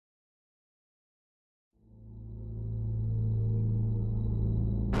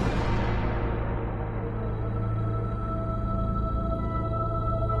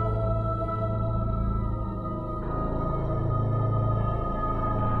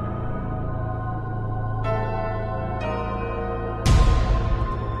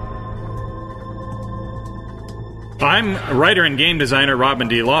I'm writer and game designer Robin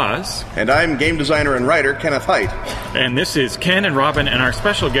D. Laws. And I'm game designer and writer Kenneth Hite. And this is Ken and Robin and our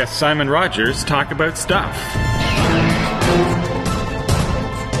special guest Simon Rogers Talk About Stuff.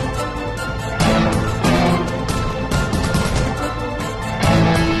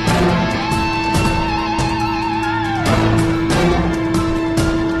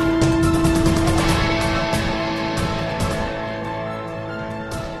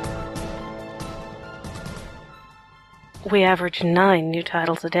 We average 9 new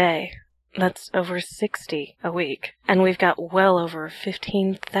titles a day. That's over 60 a week. And we've got well over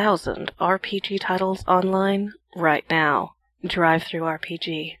 15,000 RPG titles online right now.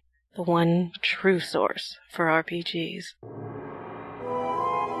 DriveThruRPG, the one true source for RPGs.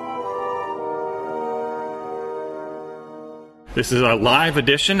 This is a live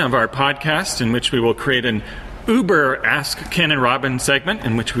edition of our podcast in which we will create an Uber Ask Ken and Robin segment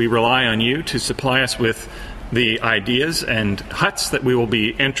in which we rely on you to supply us with the ideas and huts that we will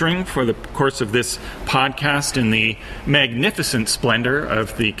be entering for the course of this podcast in the magnificent splendor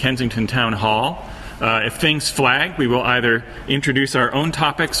of the Kensington Town Hall. If things flag, we will either introduce our own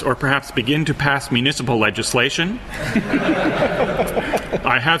topics or perhaps begin to pass municipal legislation.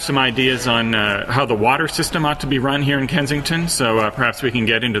 I have some ideas on how the water system ought to be run here in Kensington, so perhaps we can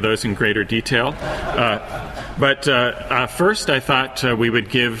get into those in greater detail. But first, I thought we would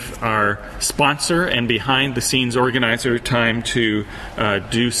give our sponsor and behind-the-scenes organizer time to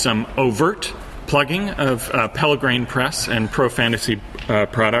do some overt plugging of Pelgrane Press and Pro Fantasy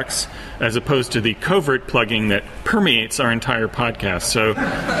products, as opposed to the covert plugging that permeates our entire podcast. So,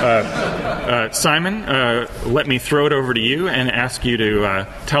 Simon, let me throw it over to you and ask you to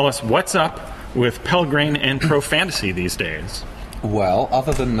tell us what's up with Pelgrane and Pro Fantasy these days. Well,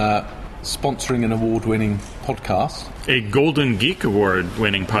 other than sponsoring an award-winning podcast. A Golden Geek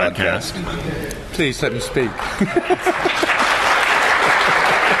Award-winning podcast. Please let me speak.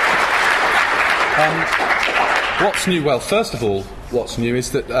 What's new? Well, first of all, what's new is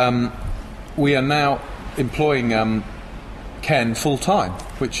that we are now employing Ken full-time,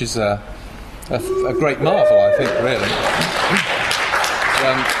 which is a great marvel, I think, really.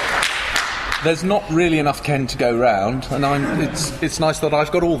 There's not really enough Ken to go round, and it's nice that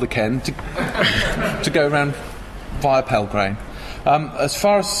I've got all the Ken to go round via Pelgrane. As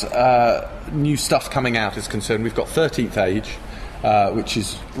far as new stuff coming out is concerned, we've got 13th Age, which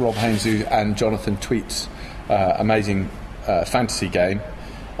is Rob Hainsou and Jonathan Tweet's amazing fantasy game,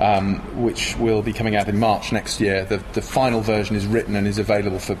 which will be coming out in March next year. The final version is written and is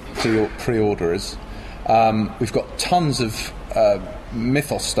available for pre-orderers. We've got tons of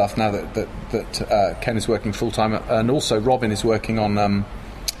Mythos stuff now that Ken is working full-time, and also Robin is working on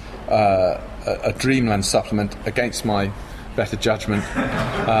a Dreamland supplement against my better judgment.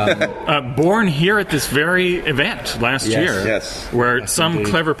 Born here at this very event last year, yes, where some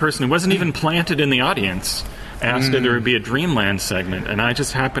clever person who wasn't even planted in the audience asked if there would be a Dreamland segment, and I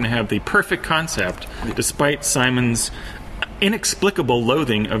just happen to have the perfect concept, despite Simon's inexplicable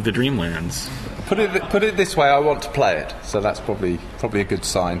loathing of the Dreamlands. Put it this way, I want to play it, so that's probably a good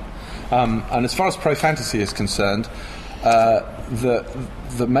sign. And as far as Pro Fantasy is concerned,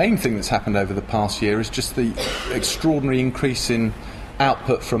 the main thing that's happened over the past year is just the extraordinary increase in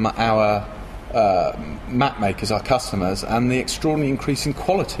output from our map makers, our customers, and the extraordinary increase in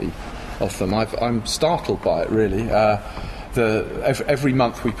quality of them. I'm startled by it, really. Every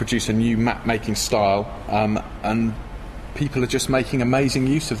month we produce a new map making style, and people are just making amazing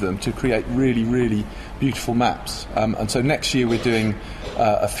use of them to create really, really beautiful maps. And so next year we're doing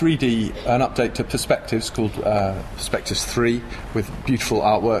an update to Perspectives called Perspectives 3 with beautiful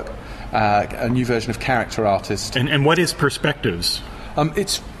artwork, a new version of Character Artist. And what is Perspectives?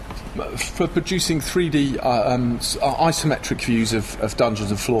 It's for producing 3D isometric views of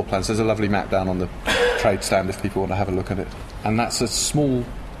dungeons and floor plans. There's a lovely map down on the trade stand if people want to have a look at it. And that's a small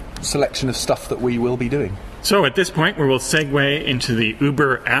selection of stuff that we will be doing. So at this point, we will segue into the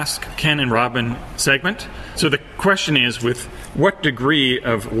Uber Ask Ken and Robin segment. So the question is, with what degree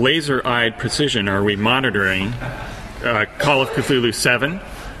of laser-eyed precision are we monitoring Call of Cthulhu 7?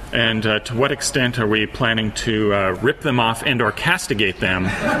 And to what extent are we planning to rip them off and or castigate them,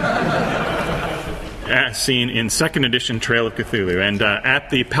 as seen in 2nd edition Trail of Cthulhu? And at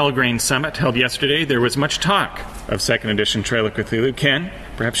the Pelgrane Summit held yesterday, there was much talk of 2nd edition Trail of Cthulhu. Ken,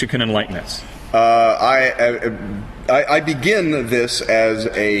 perhaps you can enlighten us. I begin this as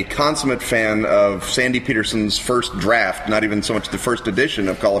a consummate fan of Sandy Peterson's first draft, not even so much the first edition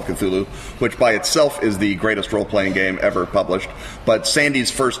of Call of Cthulhu, which by itself is the greatest role-playing game ever published, but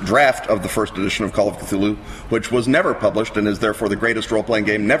Sandy's first draft of the first edition of Call of Cthulhu, which was never published and is therefore the greatest role-playing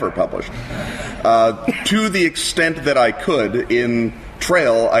game never published. To the extent that I could, in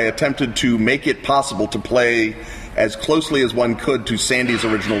Trail, I attempted to make it possible to play as closely as one could to Sandy's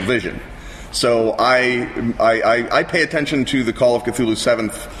original vision. So I pay attention to the Call of Cthulhu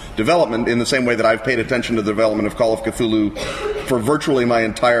 7th development in the same way that I've paid attention to the development of Call of Cthulhu for virtually my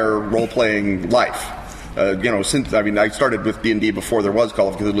entire role-playing life. Since I started with D&D before there was Call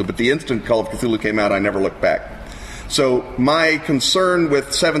of Cthulhu, but the instant Call of Cthulhu came out, I never looked back. So my concern with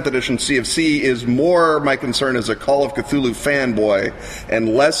 7th edition CFC is more my concern as a Call of Cthulhu fanboy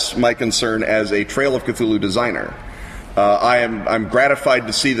and less my concern as a Trail of Cthulhu designer. I'm gratified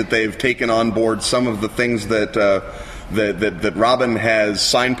to see that they've taken on board some of the things that Robin has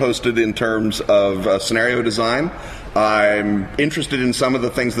signposted in terms of scenario design. I'm interested in some of the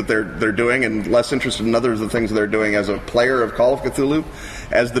things that they're doing, and less interested in others of the things they're doing as a player of Call of Cthulhu.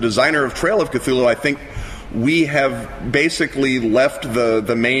 As the designer of Trail of Cthulhu, I think we have basically left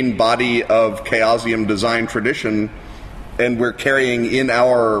the main body of Chaosium design tradition, and we're carrying in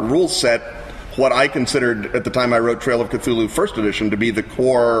our rule set what I considered at the time I wrote Trail of Cthulhu First Edition to be the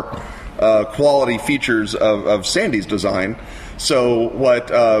core quality features of Sandy's design. So what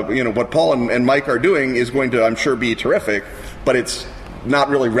Paul and Mike are doing is going to, I'm sure, be terrific, but it's not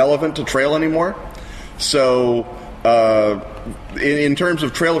really relevant to Trail anymore. So in terms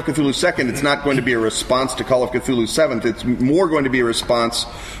of Trail of Cthulhu Second, it's not going to be a response to Call of Cthulhu 7th. It's more going to be a response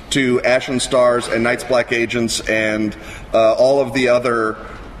to Ashen Stars and Night's Black Agents and all of the other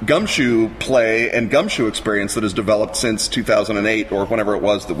Gumshoe play and Gumshoe experience that has developed since 2008 or whenever it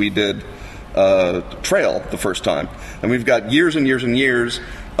was that we did Trail the first time. And we've got years and years and years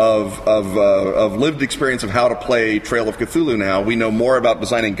of lived experience of how to play Trail of Cthulhu now. We know more about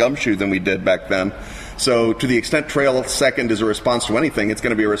designing Gumshoe than we did back then. So to the extent Trail Second is a response to anything, it's going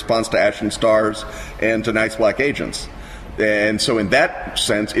to be a response to Ashen Stars and to Night's Black Agents. And so in that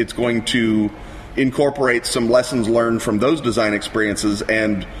sense, it's going to incorporate some lessons learned from those design experiences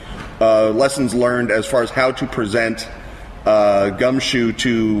and lessons learned as far as how to present Gumshoe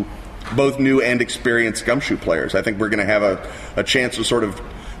to both new and experienced Gumshoe players. I think we're going to have a chance to sort of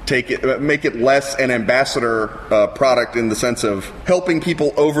make it less an ambassador product in the sense of helping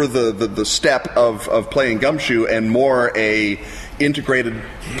people over the step of playing Gumshoe and more a integrated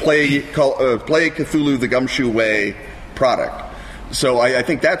play Cthulhu the Gumshoe way product. So I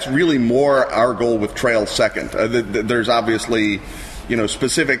think that's really more our goal with Trail Second. There's obviously,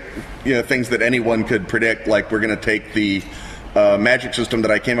 specific, things that anyone could predict, like we're going to take the magic system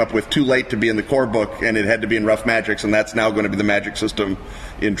that I came up with too late to be in the core book, and it had to be in Rough Magics, and that's now going to be the magic system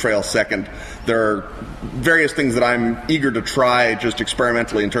in Trail Second. There are various things that I'm eager to try just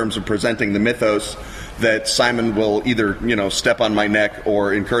experimentally in terms of presenting the mythos that Simon will either, step on my neck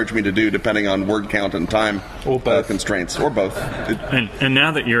or encourage me to do, depending on word count and time or both. Constraints, or both. And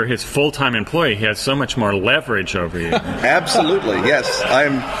now that you're his full-time employee, he has so much more leverage over you. Absolutely, yes.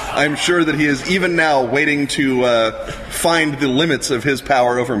 I'm sure that he is even now waiting to find the limits of his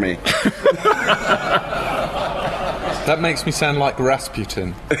power over me. That makes me sound like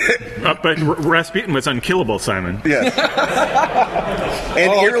Rasputin. But Rasputin was unkillable, Simon. Yes.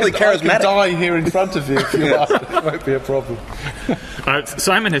 And eerily charismatic. I can die here in front of you if you like. It won't be a problem.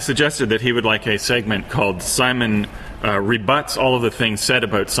 Simon has suggested that he would like a segment called Simon rebuts all of the things said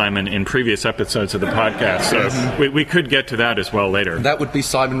about Simon in previous episodes of the podcast. So we could get to that as well later. That would be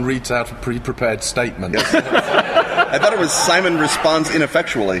Simon reads out a pre-prepared statement. Yes. I thought it was Simon responds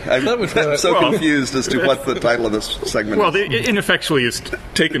ineffectually. I'm so confused as to what the title of this segment is. Well, the ineffectually is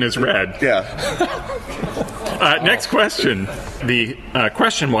taken as read. Yeah. Next question. The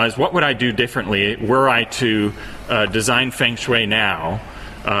question was, what would I do differently were I to design Feng Shui now?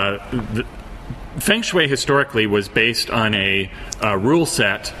 Feng Shui historically was based on a rule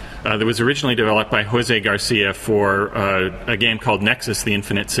set that was originally developed by Jose Garcia for a game called Nexus: The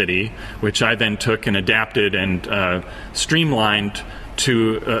Infinite City, which I then took and adapted and streamlined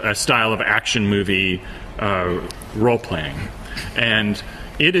to a style of action movie role-playing. And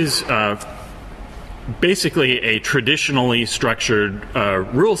it is basically a traditionally structured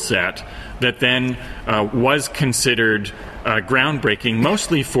rule set that then was considered groundbreaking,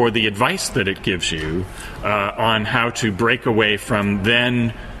 mostly for the advice that it gives you on how to break away from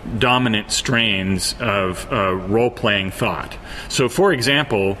then dominant strains of role-playing thought. So, for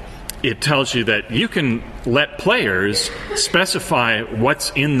example, it tells you that you can let players specify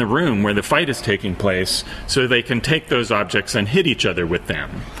what's in the room where the fight is taking place so they can take those objects and hit each other with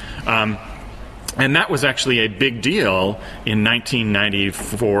them. And that was actually a big deal in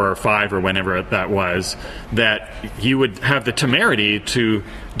 1994 or 5 or whenever that was, that you would have the temerity to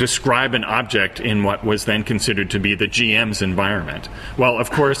describe an object in what was then considered to be the GM's environment. Well,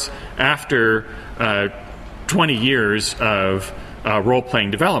 of course, after 20 years of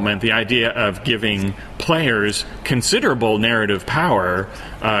role-playing development, the idea of giving players considerable narrative power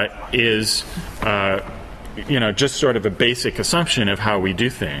is just sort of a basic assumption of how we do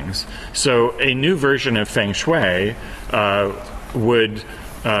things. So a new version of Feng Shui would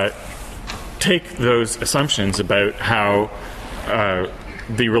take those assumptions about how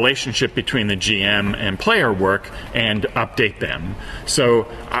the relationship between the GM and player work and update them. So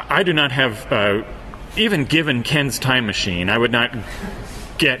I do not have, even given Ken's time machine, I would not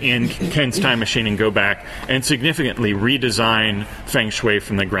get in Ken's time machine and go back and significantly redesign Feng Shui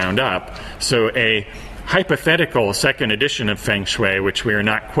from the ground up. So a hypothetical second edition of Feng Shui, which we are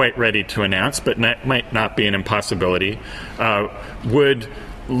not quite ready to announce, but might not be an impossibility, would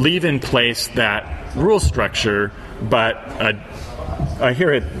leave in place that rule structure, but I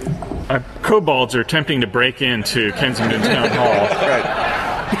hear it. Kobolds are attempting to break into Kensington Town Hall.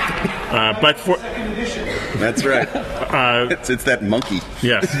 Right. But for that's right. It's that monkey.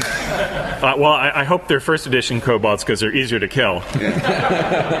 Yes. Well, I hope they're first edition kobolds because they're easier to kill.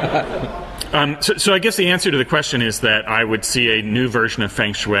 Yeah. So I guess the answer to the question is that I would see a new version of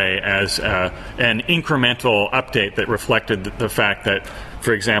Feng Shui as an incremental update that reflected the fact that,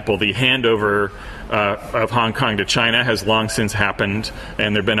 for example, the handover of Hong Kong to China has long since happened,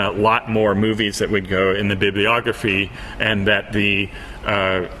 and there have been a lot more movies that would go in the bibliography, and that the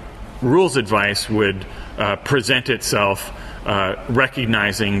rules advice would present itself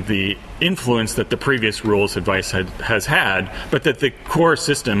recognizing the influence that the previous rules advice has had, but that the core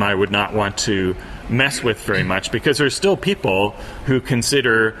system I would not want to mess with very much, because there's still people who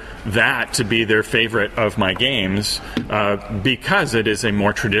consider that to be their favorite of my games because it is a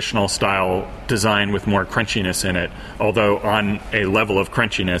more traditional style design with more crunchiness in it, although on a level of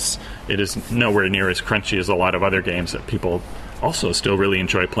crunchiness it is nowhere near as crunchy as a lot of other games that people also still really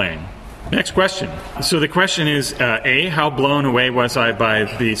enjoy playing. Next question. So the question is, A, how blown away was I by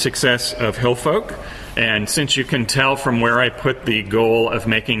the success of Hillfolk? And since you can tell from where I put the goal of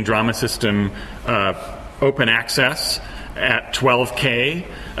making Drama System open access at 12K,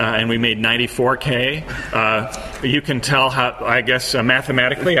 and we made 94K, you can tell how, I guess,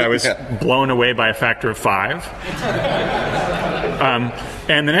 mathematically, I was blown away by a factor of 5.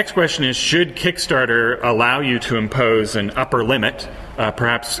 And the next question is, should Kickstarter allow you to impose an upper limit?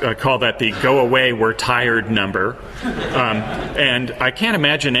 Perhaps call that the go away, we're tired number. And I can't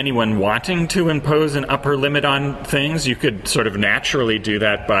imagine anyone wanting to impose an upper limit on things. You could sort of naturally do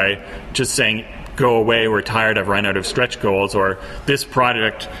that by just saying, go away, we're tired, I've run out of stretch goals, or this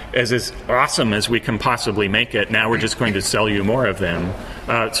product is as awesome as we can possibly make it, now we're just going to sell you more of them.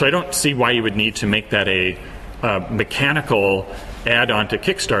 So I don't see why you would need to make that a mechanical add-on to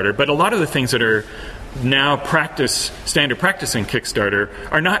Kickstarter, but a lot of the things that are now standard practice in Kickstarter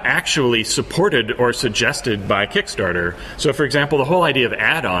are not actually supported or suggested by Kickstarter. So, for example, the whole idea of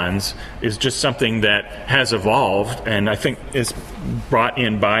add-ons is just something that has evolved and I think is brought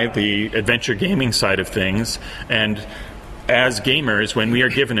in by the adventure gaming side of things. And as gamers, when we are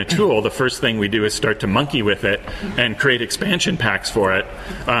given a tool, the first thing we do is start to monkey with it and create expansion packs for it.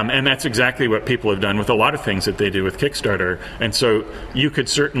 And that's exactly what people have done with a lot of things that they do with Kickstarter. And so you could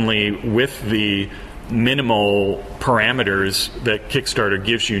certainly, with the minimal parameters that Kickstarter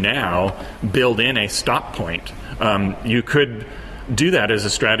gives you now, build in a stop point. You could do that as a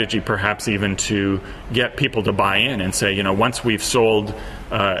strategy, perhaps even to get people to buy in and say, once we've sold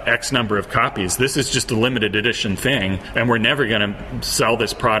X number of copies, this is just a limited edition thing, and we're never going to sell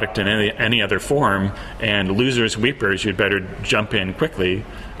this product in any other form, and losers, weepers, you'd better jump in quickly.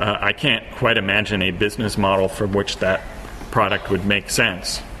 I can't quite imagine a business model from which that product would make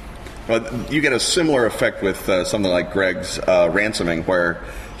sense. Well, you get a similar effect with something like Greg's ransoming, where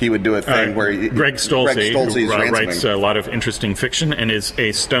he would do a thing where Greg Stolze, who writes ransoming. A lot of interesting fiction and is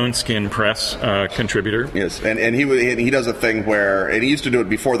a Stone Skin Press contributor. Yes, and he does a thing where, and he used to do it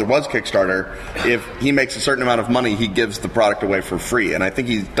before there was Kickstarter. If he makes a certain amount of money, he gives the product away for free, and I think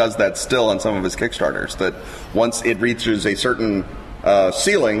he does that still on some of his Kickstarters. That once it reaches a certain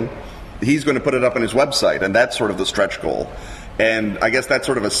ceiling, he's going to put it up on his website, and that's sort of the stretch goal. And I guess that's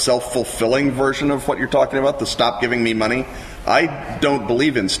sort of a self-fulfilling version of what you're talking about, the stop giving me money. I don't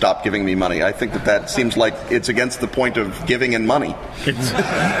believe in stop giving me money. I think that seems like it's against the point of giving in money.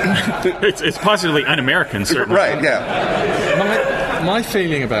 It's positively un-American, certainly. Right, yeah. My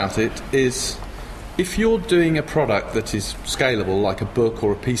feeling about it is, if you're doing a product that is scalable, like a book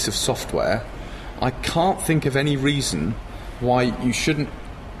or a piece of software, I can't think of any reason why you shouldn't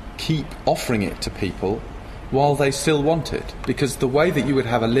keep offering it to people while they still want it. Because the way that you would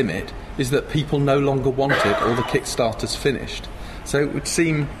have a limit is that people no longer want it or the Kickstarter's finished. So it would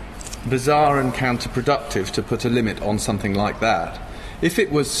seem bizarre and counterproductive to put a limit on something like that. If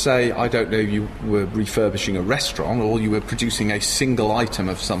it was, say, I don't know, you were refurbishing a restaurant or you were producing a single item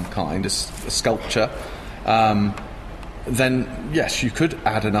of some kind, a sculpture, then yes, you could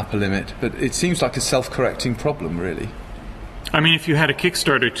add an upper limit, but it seems like a self-correcting problem, really. I mean, if you had a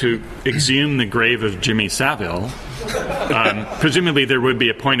Kickstarter to exhume the grave of Jimmy Savile, presumably there would be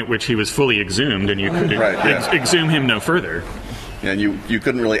a point at which he was fully exhumed, and you could exhume him no further. And you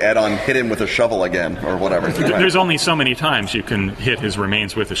couldn't really add on hit him with a shovel again or whatever. There's only so many times you can hit his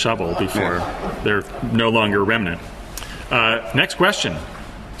remains with a shovel before they're no longer remnant. Next question.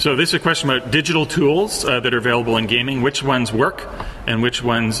 So this is a question about digital tools that are available in gaming. Which ones work and which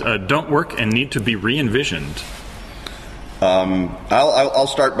ones don't work and need to be re-envisioned? I'll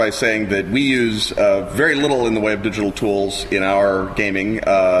start by saying that we use very little in the way of digital tools in our gaming.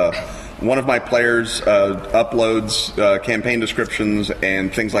 One of my players uploads campaign descriptions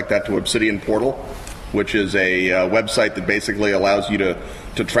and things like that to Obsidian Portal, which is a website that basically allows you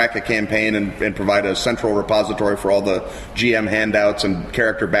to track a campaign and provide a central repository for all the GM handouts and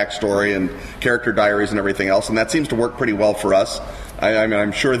character backstory and character diaries and everything else. And that seems to work pretty well for us.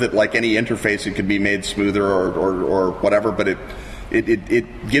 I'm sure that, like any interface, it could be made smoother or whatever, but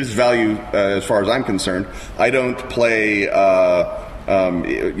it gives value as far as I'm concerned. I don't play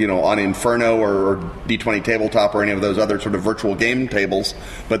on Inferno or D20 Tabletop or any of those other sort of virtual game tables,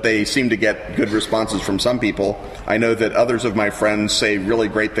 but they seem to get good responses from some people. I know that others of my friends say really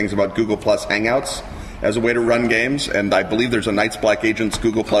great things about Google Plus Hangouts as a way to run games, and I believe there's a Knights Black Agents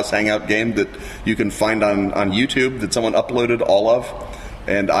Google Plus Hangout game that you can find on YouTube that someone uploaded all of,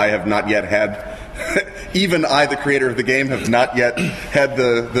 and I have not yet had even I, the creator of the game, have not yet had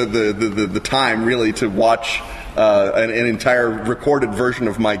the time really to watch an entire recorded version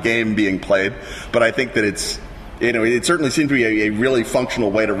of my game being played. But I think that it certainly seems to be a really functional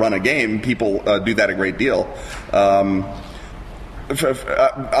way to run a game. People do that a great deal.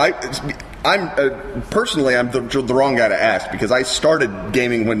 I'm personally, I'm the wrong guy to ask, because I started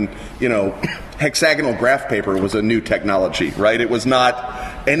gaming when, hexagonal graph paper was a new technology, right? It was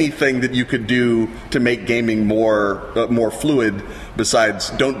not anything that you could do to make gaming more fluid besides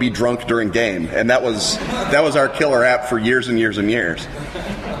don't be drunk during game. And that was our killer app for years and years and years.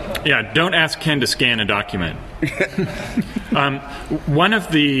 Yeah, don't ask Ken to scan a document. One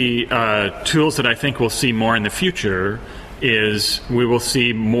of the tools that I think we'll see more in the future is we will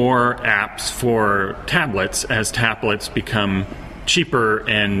see more apps for tablets as tablets become cheaper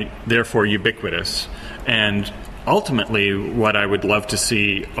and therefore ubiquitous. And ultimately, what I would love to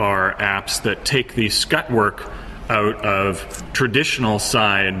see are apps that take the scut work out of traditional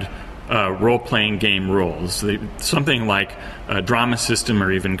side role-playing game rules. Something like a drama system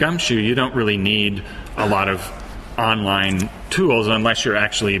or even Gumshoe, you don't really need a lot of online tools unless you're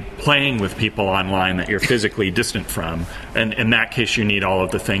actually playing with people online that you're physically distant from. And in that case, you need all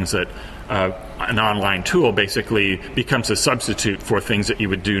of the things that an online tool basically becomes a substitute for things that you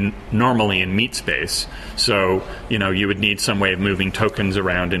would do normally in meat space. So, you would need some way of moving tokens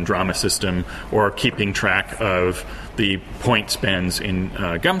around in Drama System or keeping track of the point spends in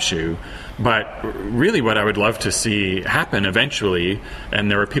Gumshoe. But really what I would love to see happen eventually, and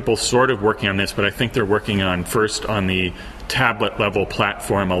there are people sort of working on this, but I think they're working on first on the tablet level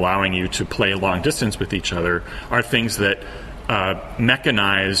platform allowing you to play long distance with each other, are things that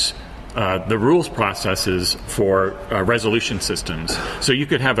mechanize the rules processes for resolution systems. So you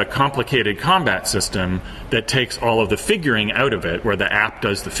could have a complicated combat system that takes all of the figuring out of it, where the app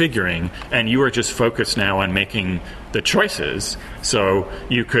does the figuring, and you are just focused now on making the choices. So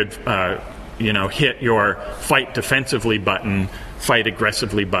you could hit your fight defensively button, fight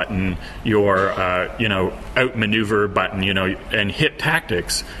aggressively button, your outmaneuver button, and hit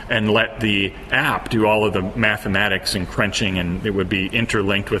tactics, and let the app do all of the mathematics and crunching, and it would be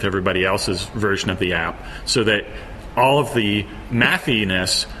interlinked with everybody else's version of the app, so that all of the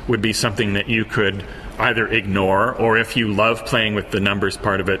mathiness would be something that you could either ignore, or if you love playing with the numbers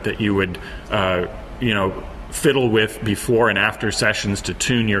part of it, that you would fiddle with before and after sessions to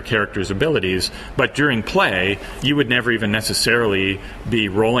tune your character's abilities. But during play, you would never even necessarily be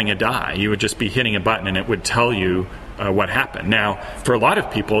rolling a die. You would just be hitting a button, and it would tell you what happened. Now, for a lot of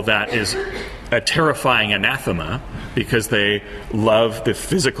people, that is a terrifying anathema because they love the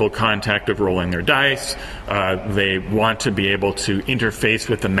physical contact of rolling their dice. They want to be able to interface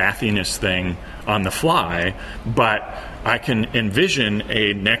with the mathiness thing on the fly, but I can envision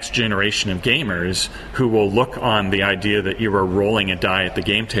a next generation of gamers who will look on the idea that you are rolling a die at the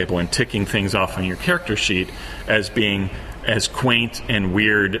game table and ticking things off on your character sheet as being as quaint and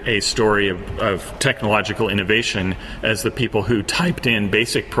weird a story of technological innovation as the people who typed in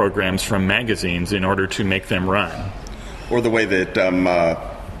basic programs from magazines in order to make them run. Or the way that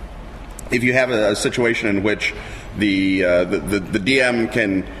if you have a situation in which the DM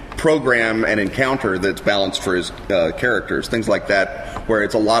can program an encounter that's balanced for his characters, things like that, where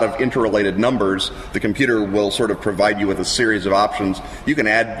it's a lot of interrelated numbers. The computer will sort of provide you with a series of options. You can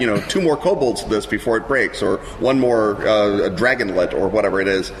add, 2 more kobolds to this before it breaks, or 1 more dragonlet, or whatever it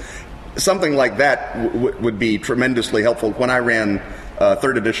is. Something like that would be tremendously helpful. When I ran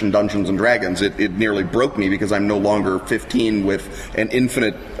 3rd edition Dungeons and Dragons, it nearly broke me because I'm no longer 15 with an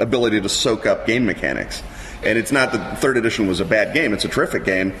infinite ability to soak up game mechanics. And it's not that 3rd edition was a bad game, it's a terrific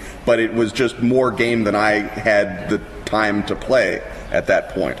game, but it was just more game than I had the time to play at that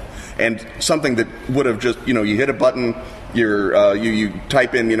point. And something that would have just, you hit a button, you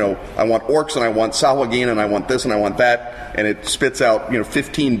type in, I want orcs and I want Salwagin and I want this and I want that, and it spits out,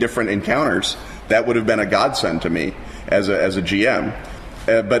 15 different encounters. That would have been a godsend to me as a GM.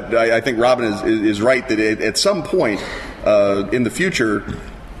 But I think Robin is right that at some point in the future,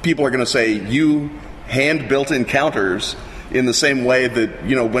 people are going to say, you hand-built encounters in the same way that,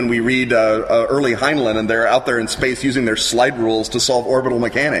 when we read early Heinlein and they're out there in space using their slide rules to solve orbital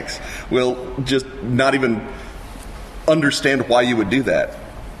mechanics. We'll just not even understand why you would do that.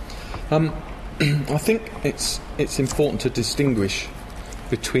 I think it's important to distinguish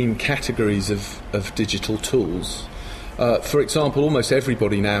between categories of digital tools. For example, almost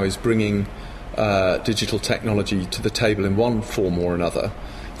everybody now is bringing digital technology to the table in one form or another.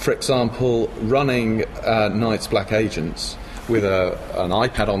 For example, running Night's Black Agents with an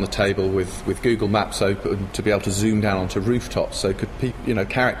iPad on the table with Google Maps open to be able to zoom down onto rooftops. So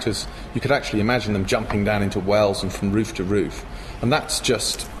characters, you could actually imagine them jumping down into wells and from roof to roof. And that's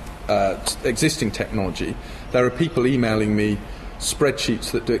just existing technology. There are people emailing me spreadsheets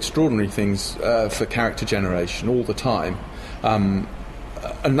that do extraordinary things for character generation all the time. And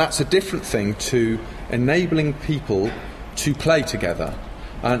that's a different thing to enabling people to play together.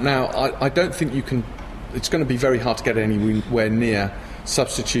 Now, I don't think you can. It's going to be very hard to get anywhere near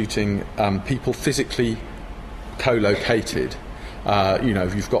substituting people physically co-located.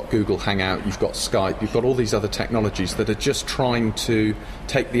 You've got Google Hangout, you've got Skype, you've got all these other technologies that are just trying to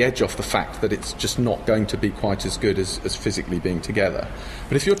take the edge off the fact that it's just not going to be quite as good as physically being together.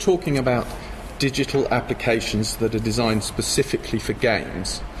 But if you're talking about digital applications that are designed specifically for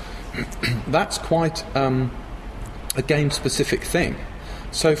games, that's quite a game-specific thing.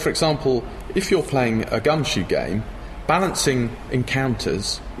 So, for example, if you're playing a gumshoe game, balancing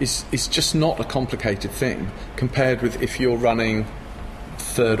encounters is just not a complicated thing compared with if you're running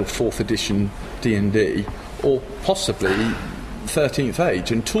 3rd or 4th edition D&D or possibly 13th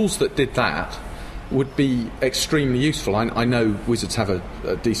Age. And tools that did that would be extremely useful. I know Wizards have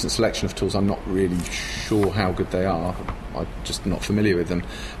a decent selection of tools. I'm not really sure how good they are. I'm just not familiar with them.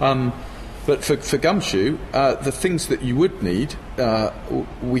 But for Gumshoe, the things that you would need,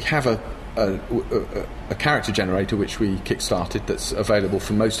 we have a character generator which we kickstarted that's available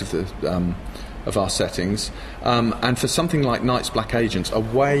for most of our settings, and for something like Night's Black Agents, a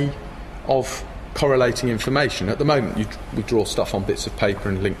way of correlating information. At the moment, we draw stuff on bits of paper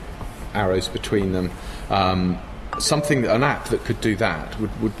and link arrows between them. An app that could do that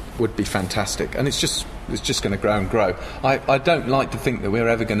would be fantastic, and it's just going to grow and grow. I don't like to think that we're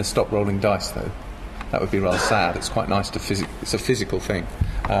ever going to stop rolling dice, though. That would be rather sad. It's quite nice it's a physical thing,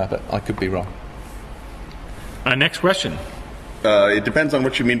 but I could be wrong. Next question. It depends on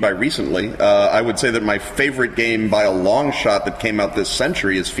what you mean by recently. I would say that my favorite game by a long shot that came out this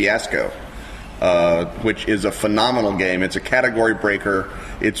century is Fiasco, which is a phenomenal game. It's a category breaker.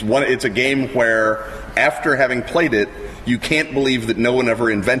 It's a game where, after having played it, you can't believe that no one ever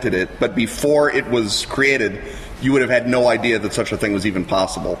invented it, but before it was created, you would have had no idea that such a thing was even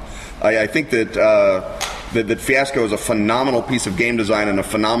possible. I think that Fiasco is a phenomenal piece of game design and a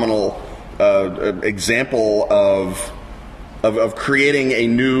phenomenal example of creating a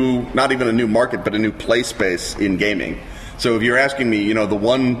new, not even a new market, but a new play space in gaming. So if you're asking me, the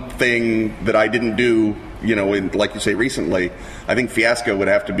one thing that I didn't do, like you say, recently, I think Fiasco would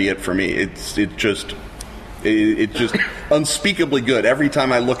have to be it for me. It's just unspeakably good. Every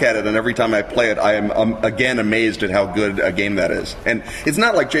time I look at it and every time I play it, I am again amazed at how good a game that is. And it's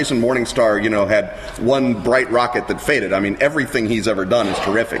not like Jason Morningstar, had one bright rocket that faded. I mean, everything he's ever done is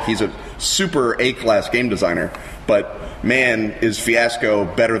terrific. He's a super A-class game designer, but man, is Fiasco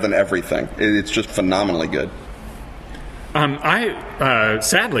better than everything. It's just phenomenally good. I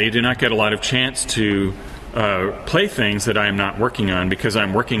sadly do not get a lot of chance to play things that I am not working on because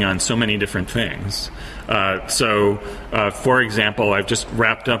I'm working on so many different things. For example, I've just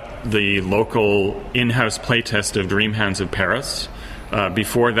wrapped up the local in-house playtest of Dreamhounds of Paris.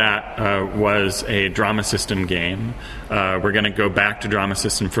 Before that was a drama system game. We're going to go back to drama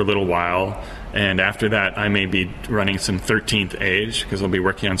system for a little while, and after that I may be running some 13th Age, because I'll be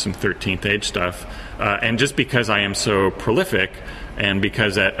working on some 13th Age stuff. And just because I am so prolific, and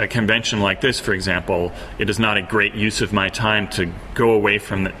because at a convention like this, for example, it is not a great use of my time to go away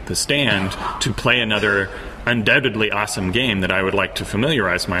from the stand to play another undoubtedly awesome game that I would like to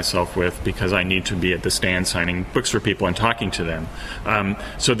familiarize myself with, because I need to be at the stand signing books for people and talking to them.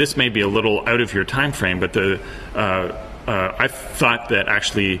 So this may be a little out of your time frame, but I thought that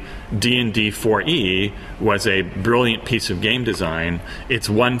actually D&D 4E was a brilliant piece of game design. Its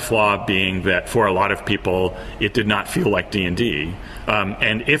one flaw being that for a lot of people it did not feel like D&D.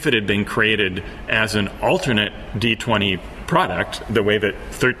 And if it had been created as an alternate D20 product, the way that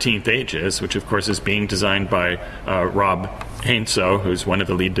 13th Age is, which of course is being designed by Rob Hainsou, who's one of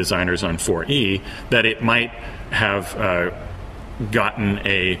the lead designers on 4E, that it might have gotten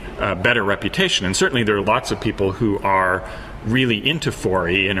a better reputation. And certainly there are lots of people who are really into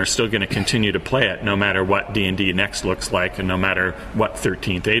 4E and are still going to continue to play it no matter what D&D Next looks like and no matter what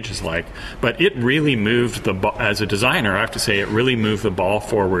 13th Age is like. But it really moved as a designer, I have to say, it really moved the ball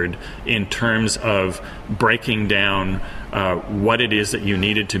forward in terms of breaking down what it is that you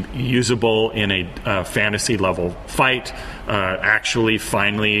needed to be usable in a fantasy level fight, actually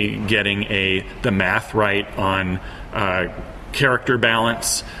finally getting the math right on character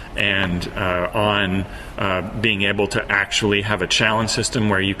balance, and on being able to actually have a challenge system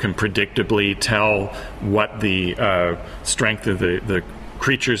where you can predictably tell what the strength of the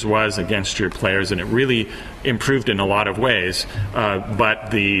creatures was against your players, and it really improved in a lot of ways.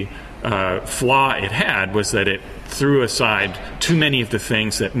 But the flaw it had was that it threw aside too many of the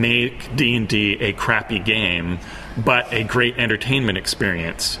things that make D&D a crappy game but a great entertainment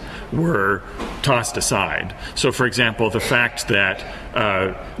experience were tossed aside. So, for example, the fact that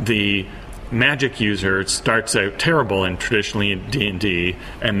the magic user starts out terrible in traditionally in D&D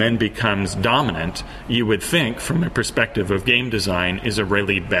and then becomes dominant, you would think from a perspective of game design is a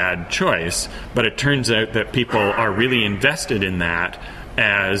really bad choice, but it turns out that people are really invested in that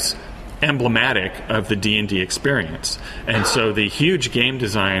as emblematic of the D&D experience. And so the huge game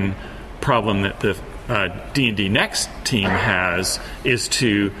design problem that the D&D Next team has is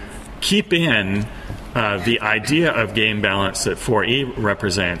to keep in the idea of game balance that 4E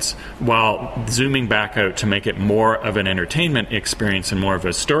represents, while zooming back out to make it more of an entertainment experience and more of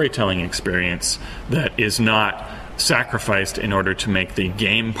a storytelling experience that is not sacrificed in order to make the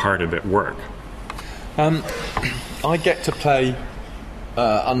game part of it work. I get to play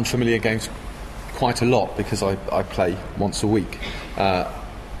unfamiliar games quite a lot because I play once a week,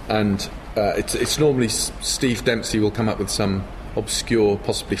 and it's normally Steve Dempsey will come up with some obscure,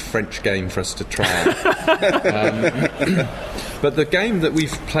 possibly French game for us to try out. But the game that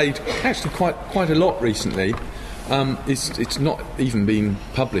we've played actually quite a lot recently, it's not even been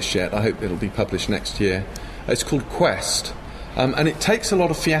published yet. I hope it'll be published next year. It's called Quest, and it takes a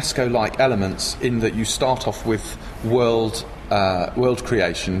lot of Fiasco-like elements in that you start off with world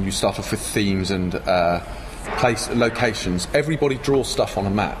creation. You start off with themes and locations. Everybody draws stuff on a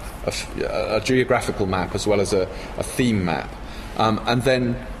map, a geographical map as well as a theme map. And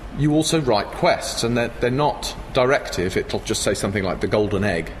then you also write quests, and they're not directive. It'll just say something like the golden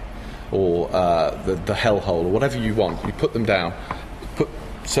egg or the hellhole or whatever you want. You put them down, put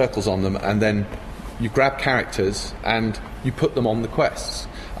circles on them, and then you grab characters and you put them on the quests.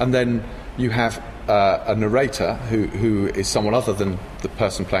 And then you have a narrator who is someone other than the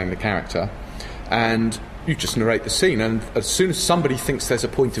person playing the character, and you just narrate the scene. And as soon as somebody thinks there's a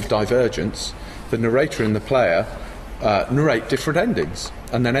point of divergence, the narrator and the player narrate different endings,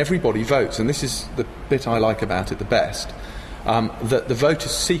 and then everybody votes. And this is the bit I like about it the best, that the vote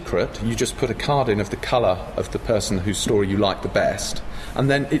is secret. You just put a card in of the colour of the person whose story you like the best, and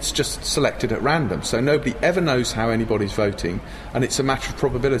then it's just selected at random, so nobody ever knows how anybody's voting, and it's a matter of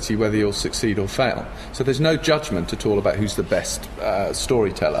probability whether you'll succeed or fail. So there's no judgment at all about who's the best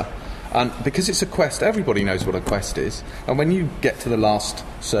storyteller. And because it's a quest, everybody knows what a quest is. And when you get to the last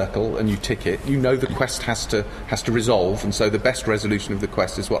circle and you tick it, you know the quest has to resolve, and so the best resolution of the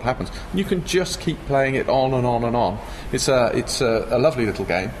quest is what happens. And you can just keep playing it on and on and on. It's a lovely little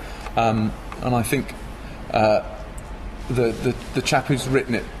game, and I think the chap who's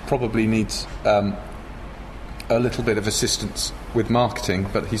written it probably needs a little bit of assistance with marketing,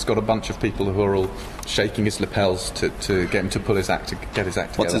 but he's got a bunch of people who are all shaking his lapels to get him to pull his act get his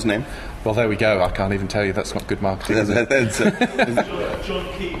act together. What's his name? Well, there we go. I can't even tell you. That's not good marketing. Is it? John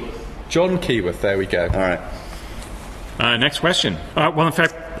Keyworth. John Keyworth. There we go. All right. Next question. Well, in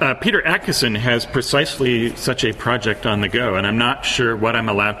fact, Peter Atkinson has precisely such a project on the go, and I'm not sure what I'm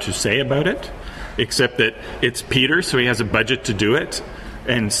allowed to say about it, except that it's Peter, so he has a budget to do it,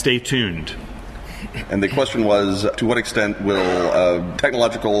 and stay tuned. And the question was, to what extent will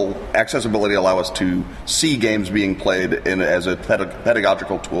technological accessibility allow us to see games being played as a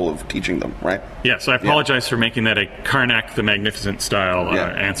pedagogical tool of teaching them, right? Yes, I apologize for making that a Karnak the Magnificent style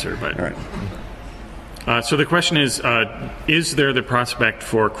answer. But. All right. So the question is there the prospect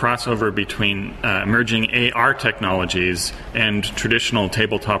for crossover between emerging AR technologies and traditional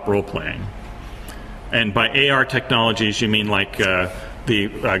tabletop role-playing? And by AR technologies, you mean like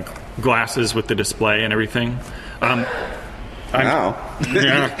the glasses with the display and everything? I'm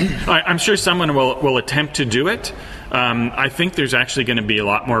sure someone will attempt to do it. I think there's actually going to be a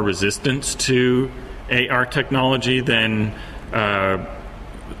lot more resistance to AR technology than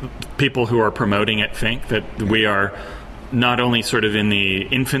people who are promoting it think. That we are not only sort of in the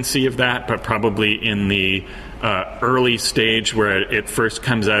infancy of that, but probably in the early stage where it first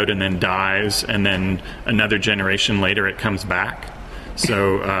comes out and then dies, and then another generation later it comes back.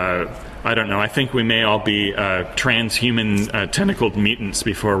 So I don't know. I think we may all be transhuman tentacled mutants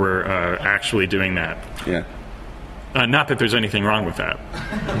before we're actually doing that. Yeah. Not that there's anything wrong with that.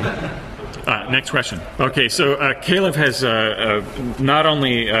 Next question. Okay, so Caleb has not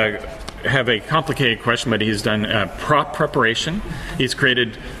only have a complicated question, but he's done prop preparation. He's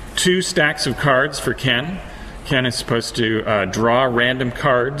created 2 stacks of cards for Ken. Ken is supposed to draw random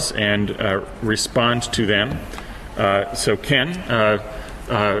cards and respond to them. So Ken,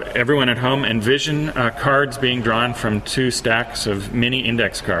 everyone at home, envision cards being drawn from 2 stacks of mini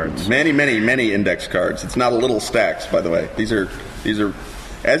index cards. Many, many, many index cards. It's not little stacks, by the way. These are,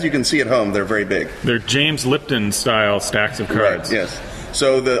 as you can see at home, they're very big. They're James Lipton style stacks of cards. Right, yes.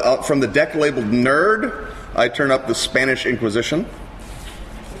 So from the deck labeled Nerd, I turn up the Spanish Inquisition.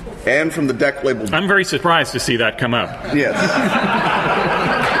 And from the deck labeled... I'm very surprised to see that come up. Yes.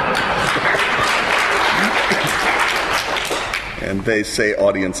 And they say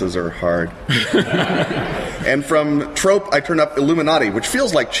audiences are hard. And from Trope, I turn up Illuminati, which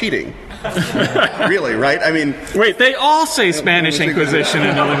feels like cheating. Really, right? I mean... Wait, they all say Spanish Inquisition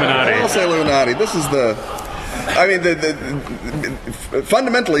and Illuminati. They all say Illuminati. This is the... I mean,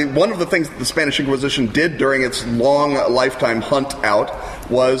 fundamentally, one of the things that the Spanish Inquisition did during its long lifetime hunt out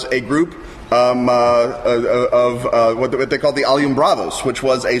was a group of what they called the Alumbrados, which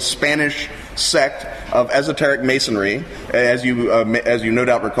was a Spanish sect of esoteric masonry. As you no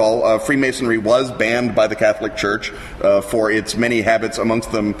doubt recall, Freemasonry was banned by the Catholic Church for its many habits,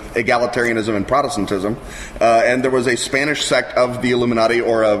 amongst them egalitarianism and Protestantism. And there was a Spanish sect of the Illuminati,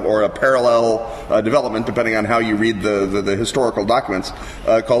 or a parallel development, depending on how you read the historical documents,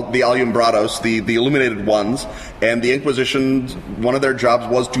 called the Alumbrados, the Illuminated Ones. And the Inquisition, one of their jobs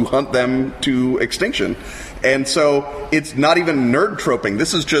was to hunt them to extinction. And so it's not even nerd troping.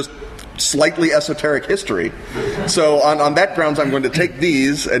 This is just slightly esoteric history. So on that grounds, I'm going to take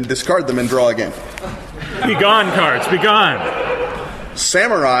these and discard them and draw again. Be gone, cards, be gone.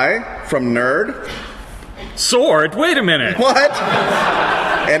 Samurai from Nerd. Sword? Wait a minute. What?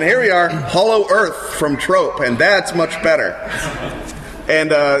 And here we are, Hollow Earth from Trope, and that's much better.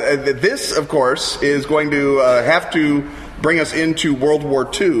 And this, of course, is going to have to bring us into World War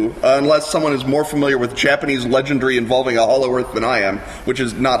II, unless someone is more familiar with Japanese legendary involving a Hollow Earth than I am, which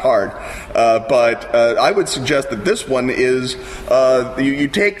is not hard. But I would suggest that this one is you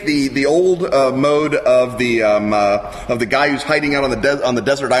take the old mode of the guy who's hiding out on the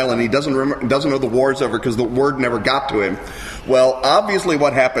desert island. He doesn't know the war's over because the word never got to him. Well, obviously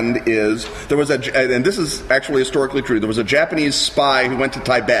what happened is there was and this is actually historically true, there was a Japanese spy who went to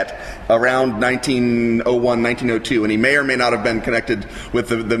Tibet around 1901, 1902, and he may or may not have been connected with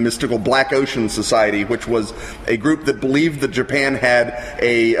the mystical Black Ocean Society, which was a group that believed that Japan had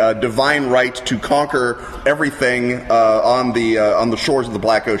a divine right to conquer everything on the shores of the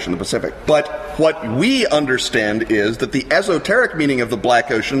Black Ocean, the Pacific. But what we understand is that the esoteric meaning of the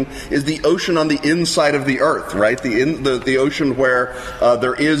Black Ocean is the ocean on the inside of the Earth, right? The ocean where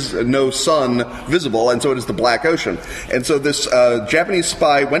there is no sun visible, and so it is the Black Ocean. And so this Japanese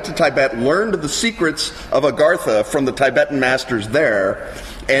spy went to Tibet, learned the secrets of Agartha from the Tibetan masters there,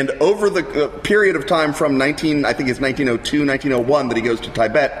 and over the period of time from 1902, 1901 that he goes to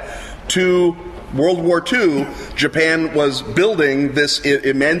Tibet, to World War II, Japan was building this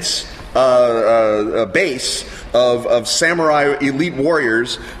immense base of samurai elite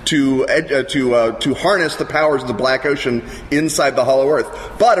warriors to harness the powers of the Black Ocean inside the Hollow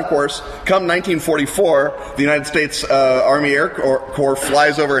Earth. But of course, come 1944, the United States Army Air Corps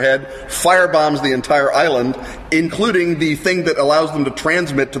flies overhead, firebombs the entire island, including the thing that allows them to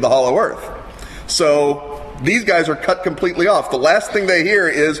transmit to the Hollow Earth. So these guys are cut completely off. The last thing they hear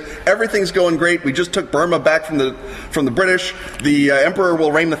is everything's going great. We just took Burma back from the British. The emperor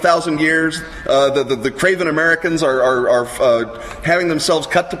will reign 1,000 years. The craven Americans are having themselves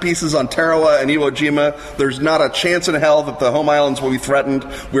cut to pieces on Tarawa and Iwo Jima. There's not a chance in hell that the home islands will be threatened.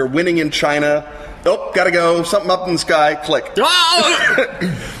 We're winning in China. Oh, gotta go. Something up in the sky. Click.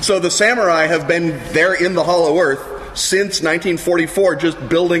 So the samurai have been there in the Hollow Earth since 1944, just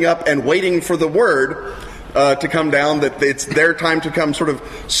building up and waiting for the word to come down, that it's their time to come sort of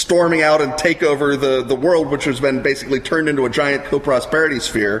storming out and take over the world, which has been basically turned into a giant co-prosperity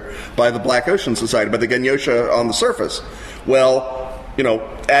sphere by the Black Ocean Society, by the Genyosha on the surface. Well,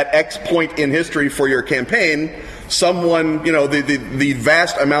 at X point in history for your campaign, someone, the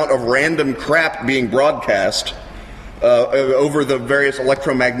vast amount of random crap being broadcast over the various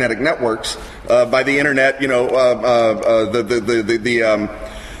electromagnetic networks by the internet,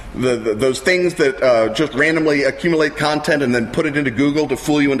 those things that just randomly accumulate content and then put it into Google to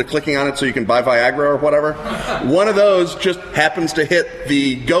fool you into clicking on it so you can buy Viagra or whatever. One of those just happens to hit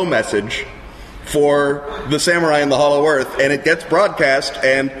the go message for the samurai in the Hollow Earth, and it gets broadcast,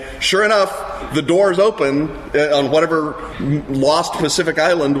 and sure enough, the doors open on whatever lost Pacific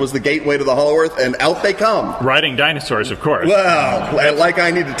island was the gateway to the Hollow Earth, and out they come. Riding dinosaurs, of course. Well, like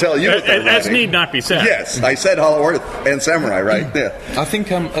I need to tell you. As need not be said. Yes, I said Hollow Earth and samurai, right? Yeah. I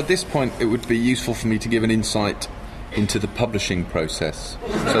think at this point it would be useful for me to give an insight into the publishing process.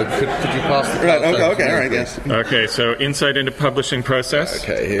 So could you pass the right, okay, all right, yes. Okay, so insight into publishing process.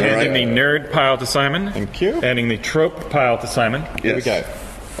 Okay, here. Handing the nerd pile to Simon. Thank you. Handing the trope pile to Simon. Here we go.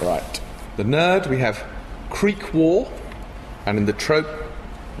 All right. The nerd, we have Creek War, and in the trope,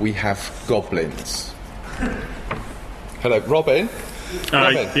 we have goblins. Hello, Robin.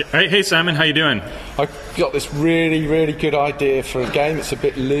 Hey, Simon, how you doing? I've got this really, really good idea for a game. It's a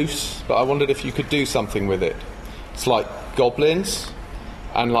bit loose, but I wondered if you could do something with it. It's like goblins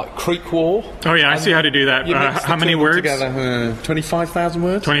and like Creek War. Oh, yeah, I see how to do that. How many words? Together, 25,000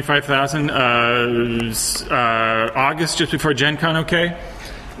 words. 25,000. August, just before Gen Con, okay?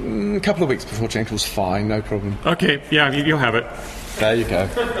 A couple of weeks before Gen Con was fine, no problem. Okay, yeah, you'll have it. There you go.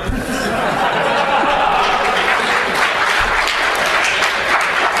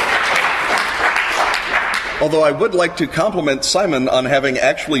 Although I would like to compliment Simon on having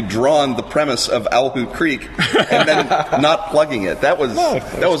actually drawn the premise of Owlhoot Creek and then not plugging it. That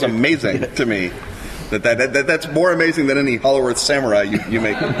was amazing to me. That's more amazing than any Hollow Earth Samurai you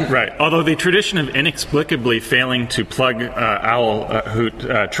make. Right. Although the tradition of inexplicably failing to plug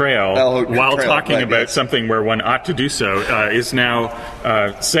Owlhoot Trail while talking about something where one ought to do so is now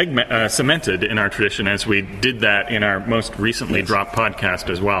cemented in our tradition, as we did that in our most recently dropped podcast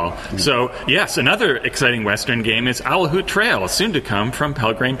as well. Mm-hmm. So, yes, another exciting Western game is Owlhoot Trail, soon to come from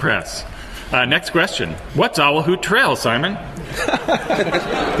Pelgrane Press. Next question. What's Owlhoot Trail, Simon?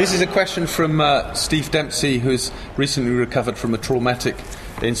 This is a question from Steve Dempsey, who's recently recovered from a traumatic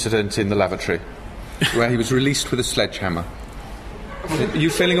incident in the lavatory, where he was released with a sledgehammer. Are you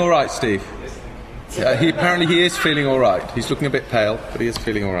feeling all right, Steve? He is feeling all right. He's looking a bit pale, but he is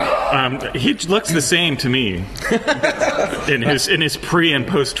feeling all right. He looks the same to me in his pre- and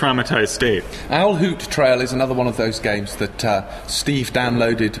post-traumatized state. Owlhoot Trail is another one of those games that Steve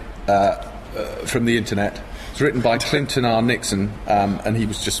downloaded from the internet. It's written by Clinton R. Nixon, and he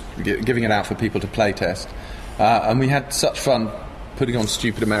was just giving it out for people to play test. And we had such fun putting on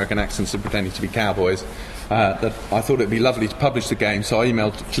stupid American accents and pretending to be cowboys that I thought it'd be lovely to publish the game. So I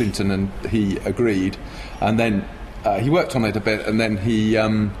emailed Clinton, and he agreed. And then he worked on it a bit, and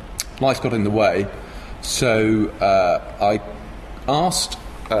then life got in the way. So I asked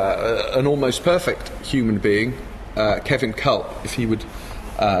an almost perfect human being, Kevin Culp, if he would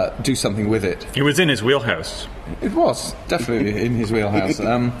do something with it. It was in his wheelhouse. It was definitely in his wheelhouse,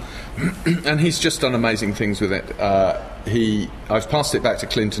 and he's just done amazing things with it. I've passed it back to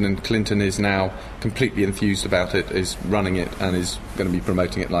Clinton, and Clinton is now completely enthused about it, is running it, and is going to be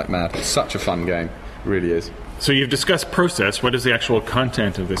promoting it like mad. It's such a fun game, it really is. So you've discussed process. What is the actual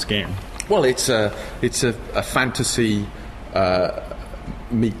content of this game? Well, it's a fantasy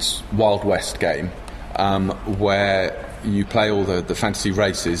meets Wild West game, where you play all the fantasy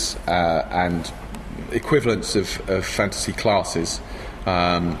races and equivalents of fantasy classes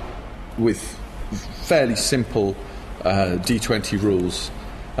with fairly simple D20 rules.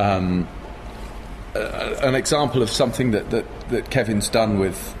 An example of something that Kevin's done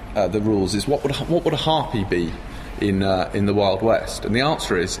with the rules is what would a harpy be in the Wild West? And the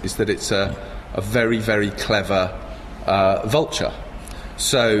answer is that it's a very, very clever vulture.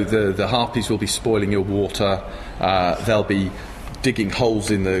 So the harpies will be spoiling your water. They'll be digging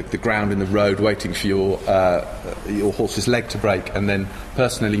holes in the ground in the road, waiting for your horse's leg to break, and then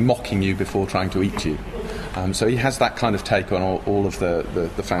personally mocking you before trying to eat you. So he has that kind of take on all of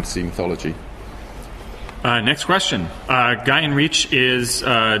the fantasy mythology. Next question. Guy and Reach is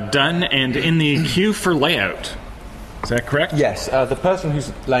done and in the queue for layout. Is that correct? Yes. The person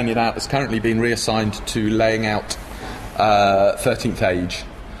who's laying it out has currently been reassigned to laying out 13th Age.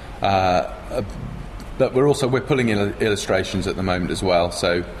 But we're pulling in illustrations at the moment as well,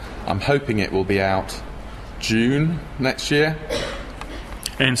 so I'm hoping it will be out June next year.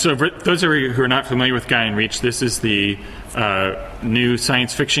 And so for those of you who are not familiar with Guy and Reach, this is the new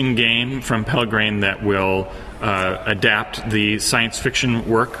science fiction game from Pelgrane that will adapt the science fiction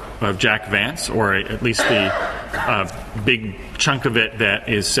work of Jack Vance, or at least the big chunk of it that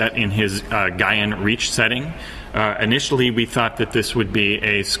is set in his Guy and Reach setting. Initially, we thought that this would be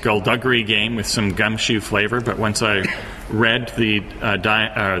a skullduggery game with some gumshoe flavor, but once I read the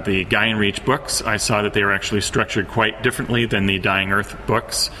Guy and Reach books, I saw that they were actually structured quite differently than the Dying Earth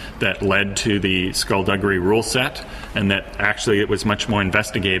books that led to the skullduggery rule set, and that actually it was much more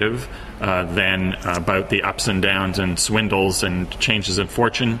investigative than about the ups and downs and swindles and changes of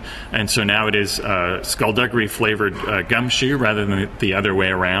fortune. And so now it is skullduggery flavored gumshoe rather than the other way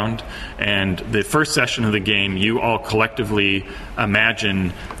around. And the first session of the game, you all collectively imagine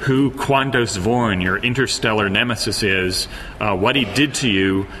who Quandos Vorn, your interstellar nemesis, is, what he did to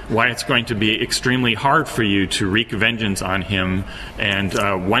you, why it's going to be extremely hard for you to wreak vengeance on him. And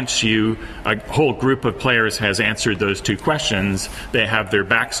once a whole group of players has answered those two questions, they have their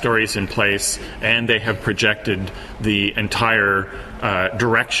backstories in place, and they have projected the entire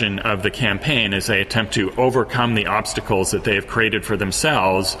direction of the campaign as they attempt to overcome the obstacles that they have created for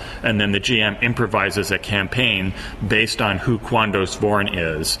themselves, and then the GM improvises a campaign based on who Quandos Vorn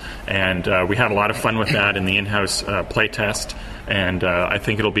is. And we had a lot of fun with that in the in-house playtest, and I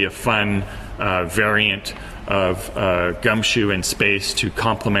think it'll be a fun variant of gumshoe in space to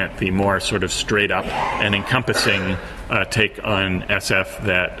complement the more sort of straight up and encompassing take on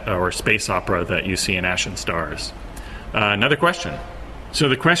SF or space opera that you see in Ashen Stars. Another question. So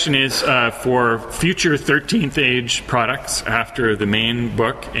the question is for future 13th Age products after the main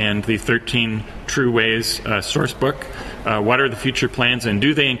book and the 13 True Ways source book, what are the future plans, and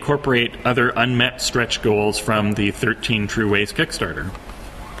do they incorporate other unmet stretch goals from the 13 True Ways Kickstarter?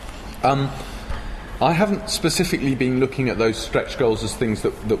 I haven't specifically been looking at those stretch goals as things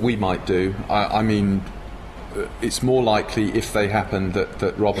that we might do. I mean, it's more likely, if they happen,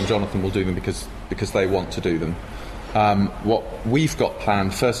 that Rob and Jonathan will do them because they want to do them. What we've got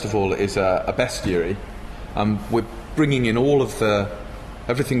planned, first of all, is a bestiary. We're bringing in all of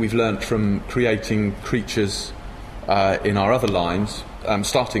everything we've learnt from creating creatures in our other lines,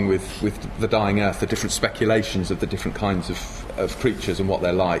 starting with the Dying Earth, the different speculations of the different kinds of creatures and what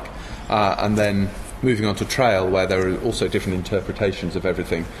they're like, and then moving on to Trail, where there are also different interpretations of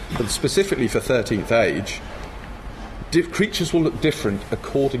everything. But specifically for 13th Age, creatures will look different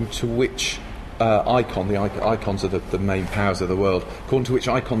according to which icon. The icons are the main powers of the world, according to which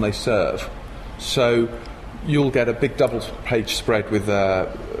icon they serve. So you'll get a big double-page spread with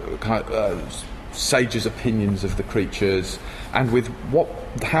sages' opinions of the creatures, and with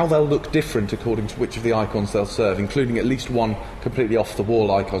how they'll look different according to which of the icons they'll serve, including at least one completely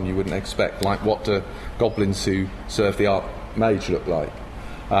off-the-wall icon you wouldn't expect, like what do goblins who serve the Archmage look like.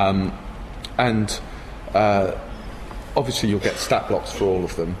 And obviously you'll get stat blocks for all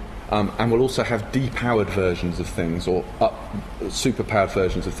of them. And we'll also have depowered versions of things, or superpowered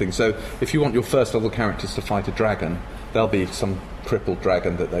versions of things. So if you want your first level characters to fight a dragon, there'll be some crippled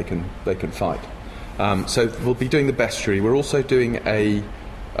dragon that they can fight. So we'll be doing the bestiary. We're also doing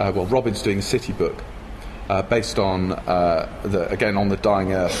Robin's doing a city book based on on the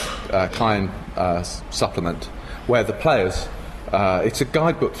Dying Earth Kyan supplement, where the players it's a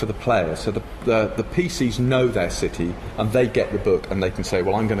guidebook for the player, so the PCs know their city and they get the book and they can say,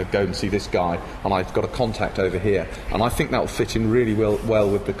 well, I'm going to go and see this guy and I've got a contact over here. And I think that will fit in really well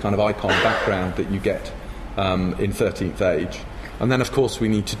with the kind of icon background that you get in 13th Age. And then, of course, we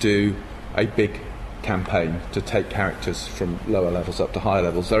need to do a big campaign to take characters from lower levels up to higher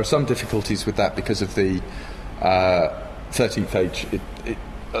levels. There are some difficulties with that because of the 13th Age.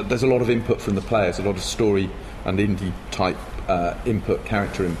 There's a lot of input from the players, a lot of story and indie type input,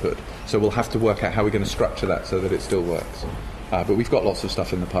 character input. So we'll have to work out how we're going to structure that so that it still works. But we've got lots of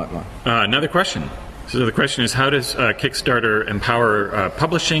stuff in the pipeline. Another question. So the question is, how does Kickstarter empower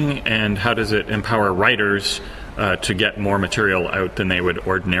publishing, and how does it empower writers to get more material out than they would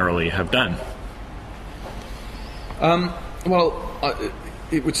ordinarily have done?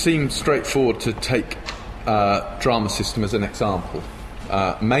 It would seem straightforward to take Drama System as an example,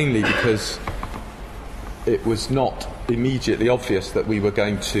 mainly because it was not immediately obvious that we were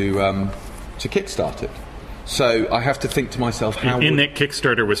going to kickstart it. So I have to think to myself how... that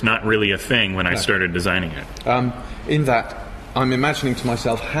Kickstarter was not really a thing when I started designing it. In that, I'm imagining to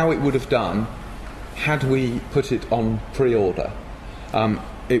myself how it would have done had we put it on pre-order.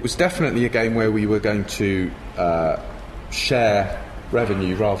 It was definitely a game where we were going to share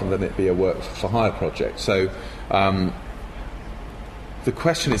revenue rather than it be a work-for-hire project. So the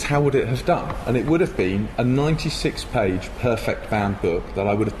question is, how would it have done? And it would have been a 96-page perfect bound book that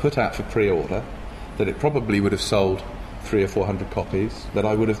I would have put out for pre-order, that it probably would have sold 300 or 400 copies, that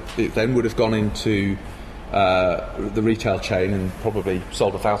it then would have gone into the retail chain and probably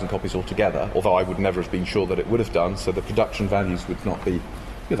sold 1,000 copies altogether, although I would never have been sure that it would have done, so the production values would not be,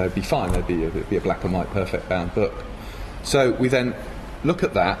 they'd be fine, it'd be a black and white perfect bound book. So we then look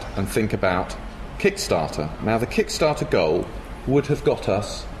at that and think about Kickstarter. Now the Kickstarter goal would have got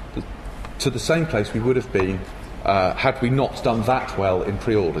us to the same place we would have been had we not done that well in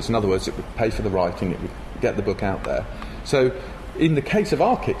pre-orders. In other words, it would pay for the writing, it would get the book out there. So in the case of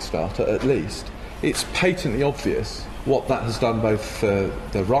our Kickstarter, at least, it's patently obvious what that has done both for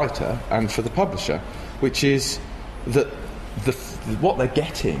the writer and for the publisher, which is that what they're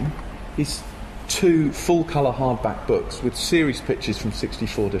getting is 2 full-colour hardback books with series pictures from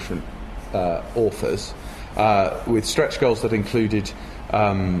 64 different authors, with stretch goals that included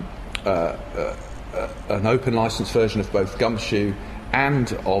an open license version of both Gumshoe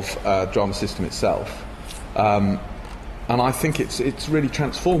and of Drama System itself. And I think it's really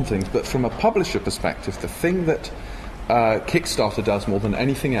transformed things. But from a publisher perspective, the thing that Kickstarter does more than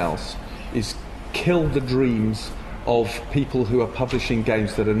anything else is kill the dreams of people who are publishing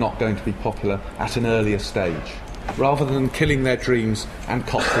games that are not going to be popular at an earlier stage, rather than killing their dreams and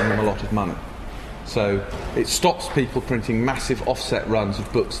costing them a lot of money. So it stops people printing massive offset runs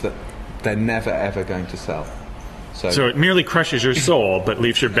of books that they're never ever going to sell. So it merely crushes your soul, but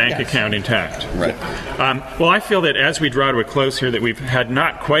leaves your bank account intact. Right. Well, I feel that as we draw to a close here, that we've had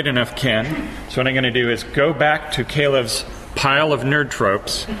not quite enough Ken. So what I'm going to do is go back to Caleb's pile of nerd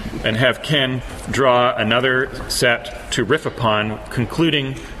tropes and have Ken draw another set to riff upon,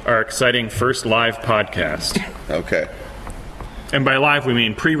 concluding our exciting first live podcast. Okay. And by live, we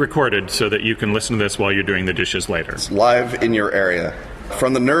mean pre-recorded, so that you can listen to this while you're doing the dishes later. It's live in your area.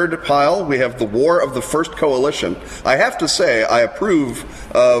 From the nerd pile, we have the War of the First Coalition. I have to say, I approve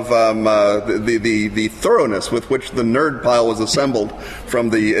of the thoroughness with which the nerd pile was assembled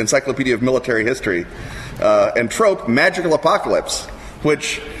from the Encyclopedia of Military History. And trope, Magical Apocalypse,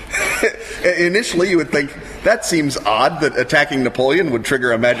 which initially you would think, that seems odd that attacking Napoleon would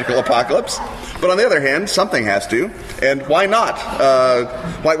trigger a magical apocalypse. But on the other hand, something has to, and why not?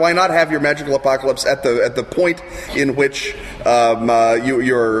 Why not have your magical apocalypse at the point in which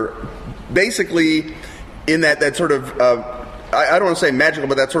you're basically in that sort of I don't want to say magical,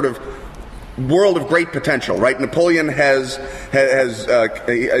 but that sort of world of great potential, right? Napoleon has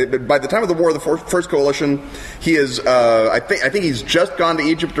by the time of the War of the First Coalition, he is I think he's just gone to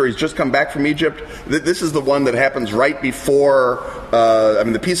Egypt, or he's just come back from Egypt. This is the one that happens right before.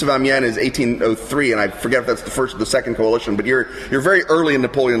 The Peace of Amiens is 1803, and I forget if that's the first or the second coalition. But you're very early in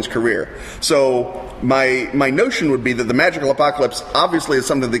Napoleon's career. So my notion would be that the magical apocalypse obviously is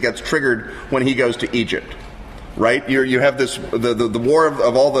something that gets triggered when he goes to Egypt. Right, you have this the war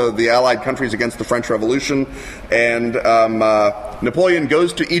of all the Allied countries against the French Revolution, and Napoleon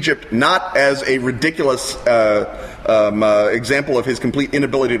goes to Egypt not as a ridiculous example of his complete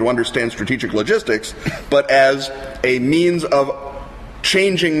inability to understand strategic logistics, but as a means of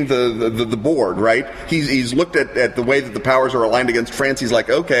changing the board, right? He's looked at the way that the powers are aligned against France. He's like,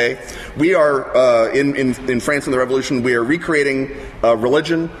 okay, we are in France in the Revolution. We are recreating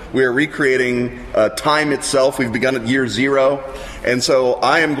religion. We are recreating time itself. We've begun at year zero, and so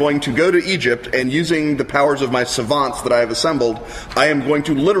I am going to go to Egypt, and using the powers of my savants that I have assembled, I am going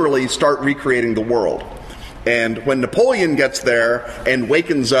to literally start recreating the world. And when Napoleon gets there and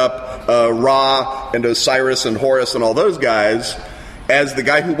wakens up Ra and Osiris and Horus and all those guys, as the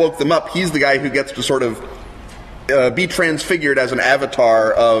guy who woke them up, he's the guy who gets to sort of be transfigured as an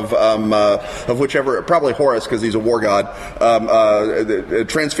avatar of whichever, probably Horus because he's a war god,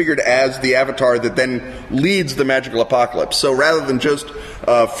 transfigured as the avatar that then leads the magical apocalypse. So rather than just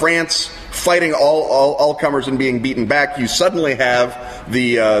France fighting all comers and being beaten back, you suddenly have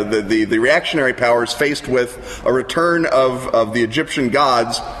the reactionary powers faced with a return of the Egyptian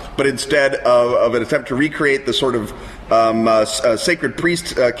gods, but instead of an attempt to recreate the sort of sacred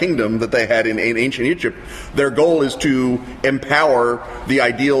priest kingdom that they had in ancient Egypt, their goal is to empower the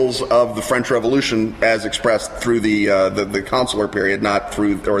ideals of the French Revolution as expressed through the consular period, not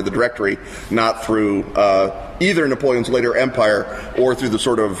through, or the Directory, not through either Napoleon's later empire or through the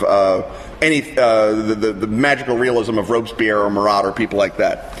sort of the magical realism of Robespierre or Marat or people like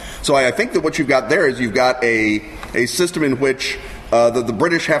that. So I think that what you've got there is you've got a system in which the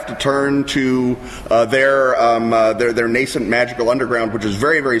British have to turn to their nascent magical underground, which is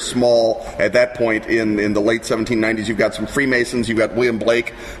very, very small at that point in the late 1790s. You've got some Freemasons. You've got William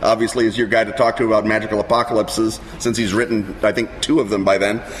Blake, obviously, as your guy to talk to about magical apocalypses, since he's written, I think, 2 of them by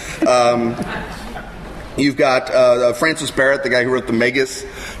then. You've got Francis Barrett, the guy who wrote the Magus.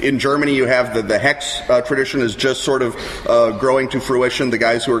 In Germany, you have the Hex tradition is just sort of growing to fruition. The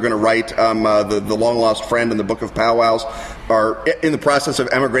guys who are going to write the Long Lost Friend and the Book of Powwows are in the process of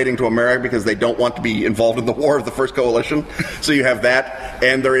emigrating to America because they don't want to be involved in the war of the First Coalition. So you have that.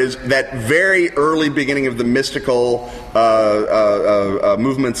 And there is that very early beginning of the mystical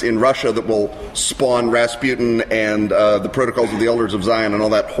movements in Russia that will spawn Rasputin and the Protocols of the Elders of Zion and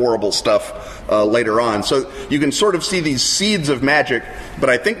all that horrible stuff later on. So you can sort of see these seeds of magic, but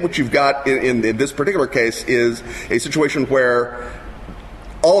I think what you've got in this particular case is a situation where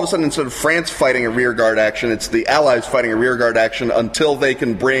all of a sudden, instead of France fighting a rearguard action, it's the Allies fighting a rearguard action until they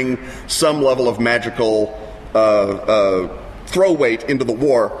can bring some level of magical throw weight into the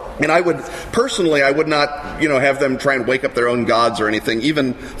war. And I would not, have them try and wake up their own gods or anything,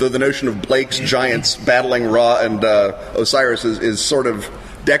 even though the notion of Blake's giants battling Ra and Osiris is sort of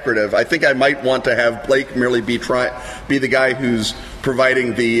decorative. I think I might want to have Blake merely be the guy who's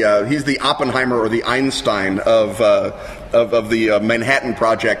providing he's the Oppenheimer or the Einstein of the Manhattan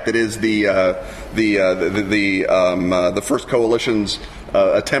Project that is the First Coalition's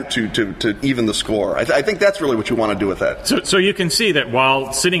attempt to even the score. I think that's really what you want to do with that. So you can see that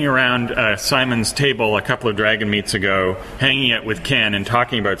while sitting around Simon's table a couple of Dragon Meets ago, hanging out with Ken and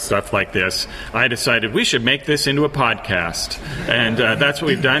talking about stuff like this, I decided we should make this into a podcast. And that's what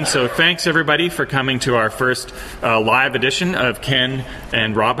we've done. So thanks, everybody, for coming to our first live edition of Ken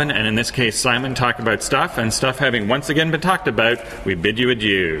and Robin, and in this case, Simon, talk about stuff. And stuff having once again been talked about, we bid you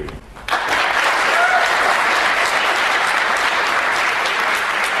adieu.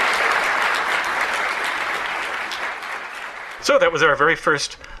 So that was our very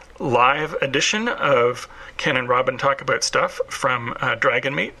first live edition of Ken and Robin Talk About Stuff from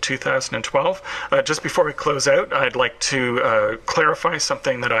Dragon Meet 2012. Just before we close out, I'd like to clarify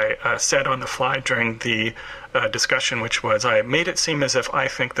something that I said on the fly during the discussion, which was I made it seem as if I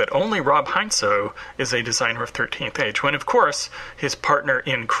think that only Rob Heinsoe is a designer of 13th Age, when of course his partner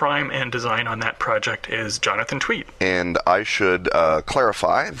in crime and design on that project is Jonathan Tweet. And I should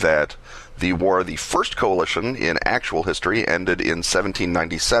clarify that the War of the First Coalition in actual history ended in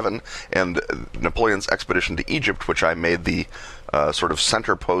 1797, and Napoleon's expedition to Egypt, which I made the sort of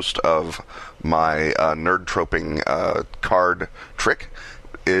center post of my nerd-troping card trick,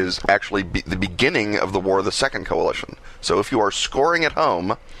 is actually the beginning of the War of the Second Coalition. So if you are scoring at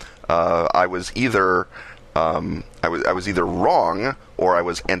home, I was either wrong or I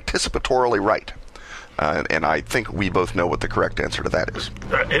was anticipatorily right. And I think we both know what the correct answer to that is.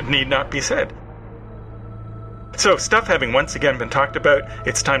 It need not be said. So, stuff having once again been talked about,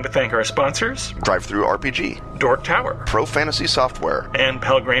 it's time to thank our sponsors. Drive-Thru RPG. Dork Tower. Pro Fantasy Software. And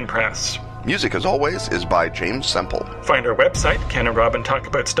Pelgrane Press. Music, as always, is by James Semple. Find our website,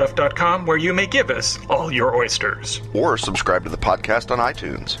 kenandrobintalkaboutstuff.com, where you may give us all your oysters. Or subscribe to the podcast on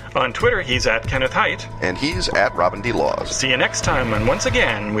iTunes. On Twitter, he's at Kenneth Haidt. And he's at Robin D. Laws. See you next time, and once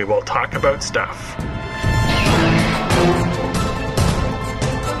again, we will talk about stuff.